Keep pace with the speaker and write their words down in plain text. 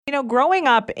Growing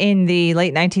up in the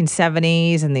late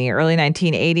 1970s and the early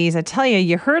 1980s, I tell you,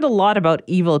 you heard a lot about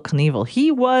Evel Knievel.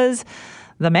 He was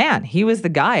the man. He was the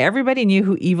guy. Everybody knew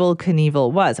who Evel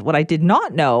Knievel was. What I did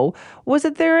not know was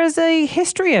that there is a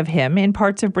history of him in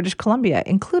parts of British Columbia,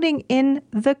 including in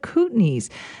the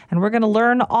Kootenays. And we're going to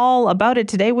learn all about it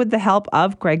today with the help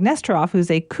of Greg Nesteroff,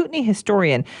 who's a Kootenay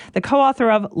historian, the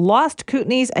co-author of Lost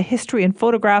Kootenays, A History in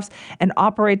Photographs, and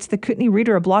operates the Kootenay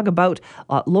Reader, a blog about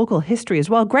local history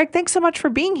as well. Greg, thanks so much for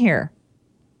being here.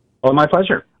 Oh, my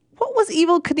pleasure. What was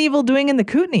Evel Knievel doing in the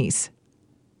Kootenays?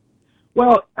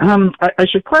 Well, I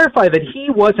should clarify that he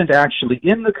wasn't actually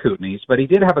in the Kootenays, but he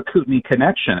did have a Kootenay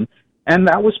connection, and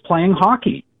that was playing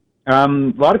hockey. A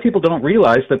lot of people don't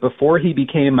realize that before he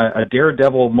became a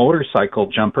daredevil motorcycle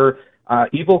jumper,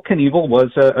 Evel Knievel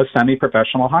was a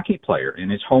semi-professional hockey player in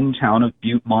his hometown of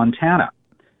Butte, Montana.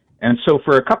 And so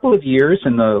for a couple of years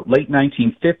in the late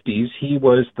 1950s, he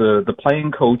was the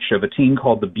playing coach of a team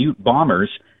called the Butte Bombers,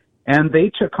 and they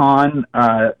took on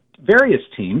various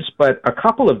teams, but a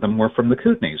couple of them were from the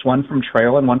Kootenays, one from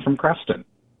Trail and one from Creston.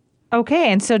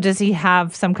 Okay, and so does he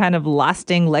have some kind of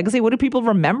lasting legacy? What do people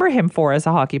remember him for as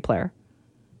a hockey player?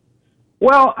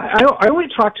 Well, I only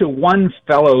talked to one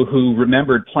fellow who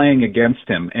remembered playing against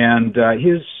him, and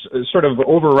his sort of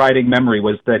overriding memory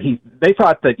was that they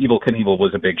thought that Evel Knievel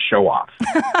was a big show-off,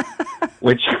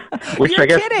 which I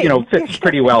guess fits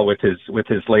pretty well with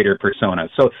his later persona.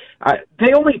 So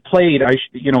they only played a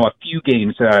few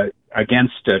games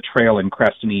against Trail and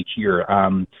Creston each year.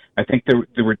 I think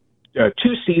there were 2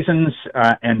 seasons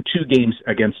and 2 games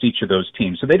against each of those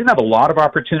teams. So they didn't have a lot of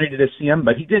opportunity to see him,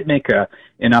 but he did make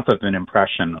enough of an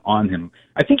impression on him.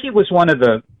 I think he was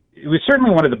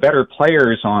certainly one of the better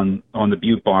players on the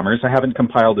Butte Bombers. I haven't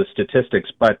compiled the statistics,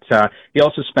 but he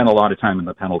also spent a lot of time in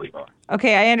the penalty box.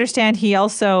 Okay, I understand he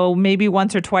also maybe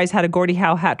once or twice had a Gordie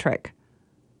Howe hat trick.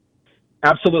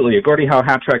 Absolutely, a Gordie Howe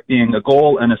hat trick being a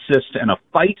goal, an assist, and a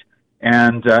fight.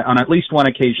 And on at least one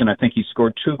occasion, I think he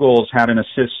scored 2 goals, had an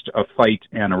assist, a fight,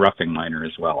 and a roughing liner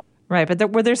as well. Right,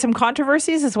 but were there some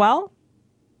controversies as well?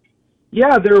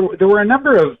 Yeah, there were a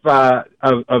number of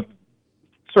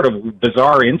sort of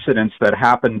bizarre incidents that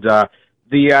happened.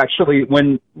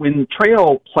 When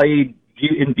Trail played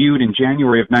in Butte in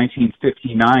January of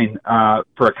 1959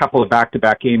 for a couple of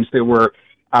back-to-back games, there were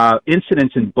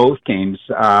incidents in both games.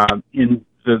 In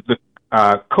the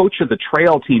coach of the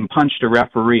Trail team punched a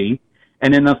referee.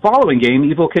 And in the following game,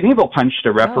 Evel Knievel punched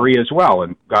a referee as well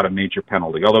and got a major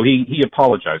penalty, although he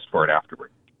apologized for it afterward.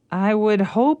 I would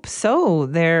hope so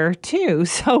there, too.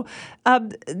 So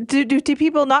do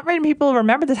people, not many people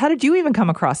remember this? How did you even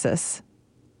come across this?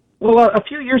 Well, a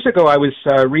few years ago, I was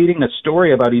reading a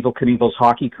story about Evel Knievel's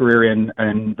hockey career in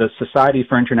the Society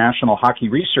for International Hockey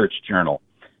Research Journal.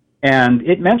 And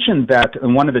it mentioned that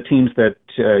one of the teams that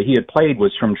he had played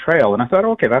was from Trail. And I thought,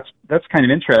 okay, that's kind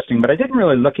of interesting, but I didn't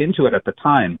really look into it at the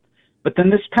time. But then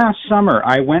this past summer,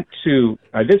 I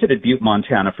visited Butte,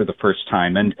 Montana for the first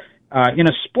time. And in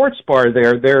a sports bar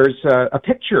there's a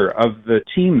picture of the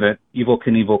team that Evel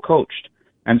Knievel coached.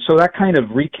 And so that kind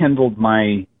of rekindled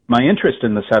my interest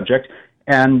in the subject.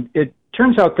 And it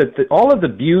turns out that all of the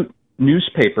Butte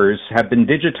newspapers have been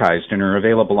digitized and are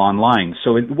available online.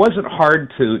 So it wasn't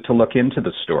hard to look into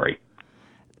the story.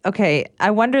 Okay. I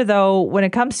wonder, though, when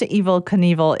it comes to Evel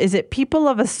Knievel, is it people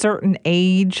of a certain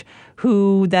age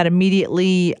who that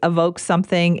immediately evokes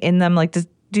something in them? Like,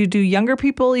 do younger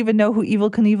people even know who Evel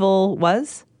Knievel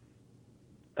was?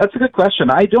 That's a good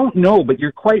question. I don't know, but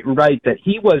you're quite right that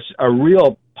he was a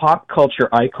real pop culture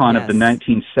icon of the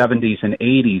 1970s and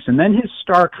 80s. And then his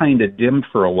star kind of dimmed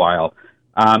for a while.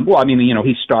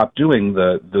 He stopped doing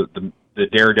the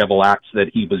daredevil acts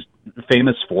that he was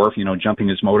famous for, jumping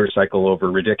his motorcycle over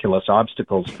ridiculous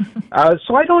obstacles.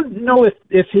 So I don't know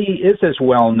if he is as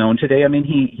well known today. I mean,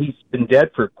 he's been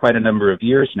dead for quite a number of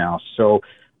years now. So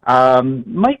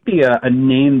might be a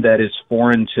name that is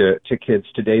foreign to kids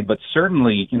today, but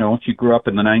certainly, if you grew up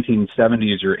in the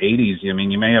 1970s or 80s, you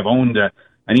may have owned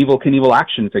an Evel Knievel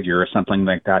action figure or something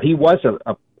like that. He was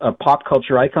a pop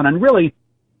culture icon, and really,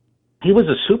 he was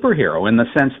a superhero in the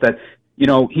sense that,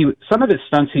 some of his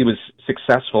stunts he was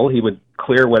successful. He would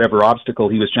clear whatever obstacle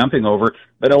he was jumping over,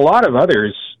 but a lot of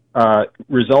others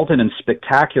resulted in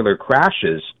spectacular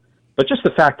crashes. But just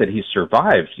the fact that he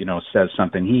survived, says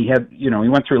something. He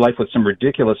went through life with some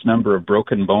ridiculous number of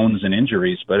broken bones and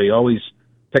injuries, but he always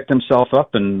picked himself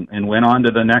up and went on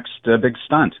to the next big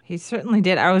stunt. He certainly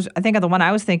did. I think the one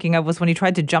I was thinking of was when he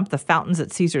tried to jump the fountains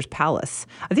at Caesar's Palace.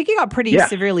 I think he got pretty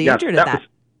severely injured at that.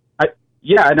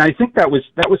 And I think that was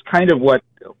kind of what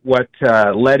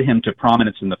led him to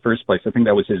prominence in the first place. I think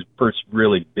that was his first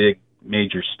really big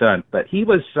major stunt. But he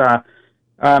was,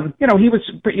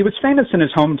 he was famous in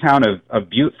his hometown of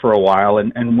Butte for a while,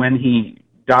 and when he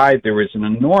died, there was an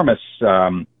enormous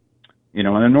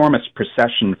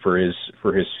procession for his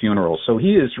funeral. So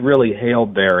he is really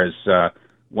hailed there as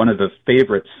one of the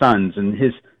favorite sons, and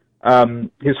his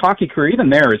hockey career, even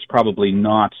there, is probably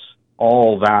not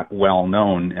all that well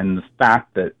known, and the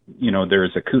fact that there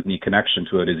is a Kootenay connection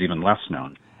to it is even less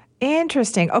known.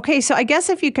 Interesting. Okay, so I guess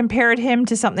if you compared him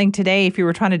to something today, if you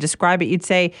were trying to describe it, you'd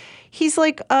say he's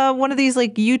like one of these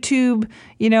like YouTube,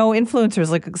 influencers,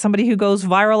 like somebody who goes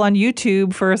viral on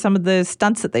YouTube for some of the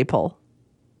stunts that they pull.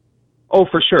 Oh,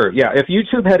 for sure. Yeah, if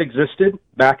YouTube had existed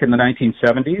back in the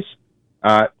 1970s,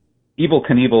 Evel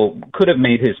Knievel could have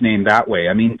made his name that way.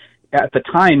 I mean, at the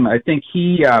time, I think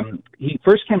he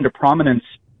first came to prominence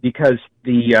because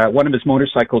one of his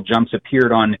motorcycle jumps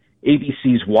appeared on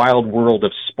ABC's Wild World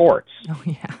of Sports. Oh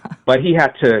yeah. But he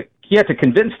had to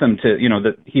convince them to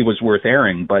that he was worth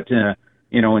airing. But and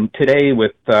today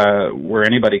with where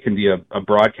anybody can be a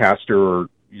broadcaster or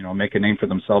make a name for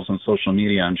themselves on social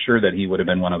media, I'm sure that he would have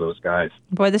been one of those guys.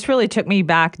 Boy, this really took me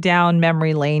back down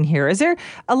memory lane here. Is there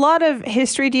a lot of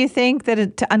history, do you think,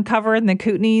 to uncover in the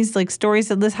Kootenays, like stories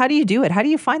of this? How do you do it? How do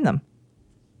you find them?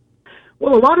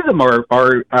 Well, a lot of them are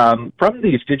from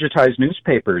these digitized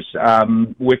newspapers,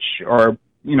 which are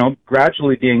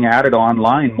gradually being added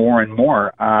online more and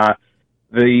more.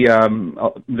 The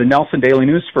Nelson Daily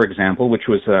News, for example, which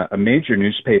was a major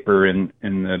newspaper in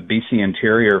the BC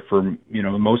interior for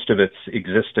most of its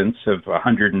existence of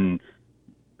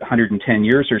 110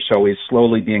 years or so, is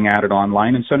slowly being added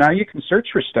online, and so now you can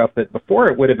search for stuff that before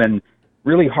it would have been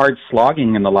really hard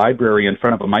slogging in the library in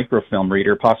front of a microfilm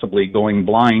reader, possibly going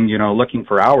blind, looking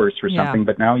for hours for something.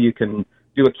 But now you can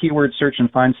do a keyword search and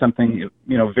find something,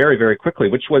 very, very quickly,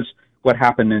 which was what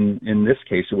happened in this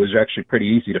case. It was actually pretty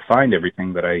easy to find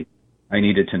everything that I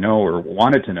needed to know or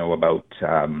wanted to know about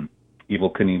Evel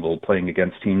Knievel playing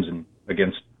against teams and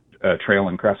against Trail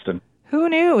and Creston. Who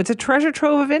knew? It's a treasure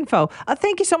trove of info.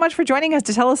 Thank you so much for joining us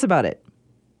to tell us about it.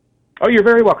 Oh, you're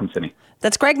very welcome, Cindy.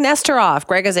 That's Greg Nesteroff.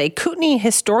 Greg is a Kootenay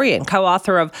historian,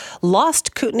 co-author of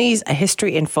Lost Kootenays, A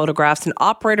History in Photographs, and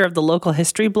operator of the local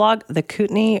history blog, The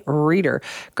Kootenay Reader.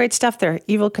 Great stuff there.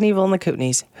 Evel Knievel and the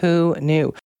Kootenays. Who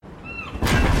knew?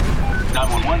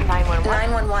 911.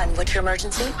 911. What's your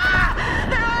emergency?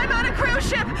 I'm on a cruise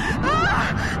ship.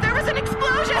 There was an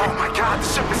explosion. Oh my God, the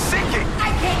ship is sinking. I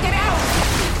can't get out.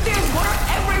 There's water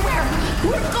everywhere.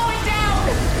 We're going down.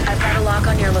 I've got a lock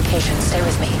on your location. Stay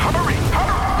with me. Hurry,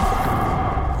 hurry.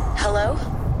 Hello?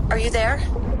 Are you there?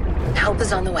 Help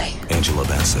is on the way. Angela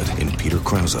Bassett and Peter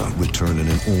Krause return in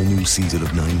an all-new season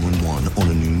of 911 on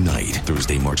a new night.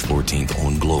 Thursday, March 14th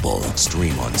on Global.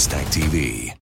 Stream on Stack TV.